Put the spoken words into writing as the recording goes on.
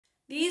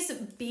These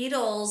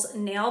Beetles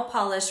nail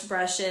polish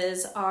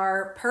brushes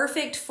are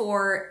perfect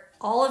for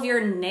all of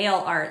your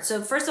nail art.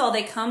 So first of all,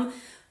 they come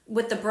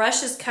with the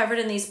brushes covered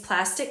in these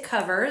plastic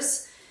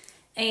covers,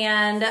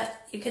 and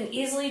you can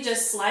easily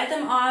just slide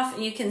them off,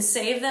 and you can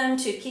save them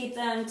to keep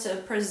them to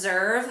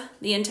preserve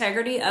the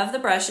integrity of the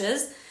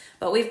brushes.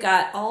 But we've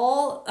got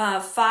all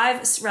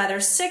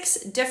six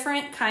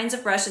different kinds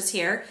of brushes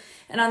here.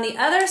 And on the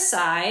other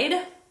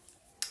side,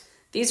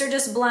 these are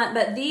just blunt,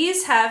 but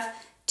these have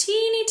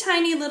teeny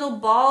tiny little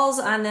balls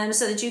on them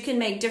so that you can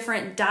make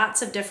different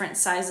dots of different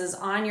sizes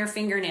on your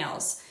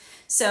fingernails.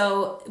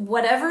 So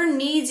whatever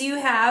needs you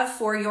have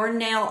for your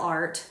nail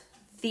art,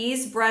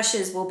 these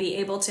brushes will be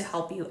able to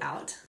help you out.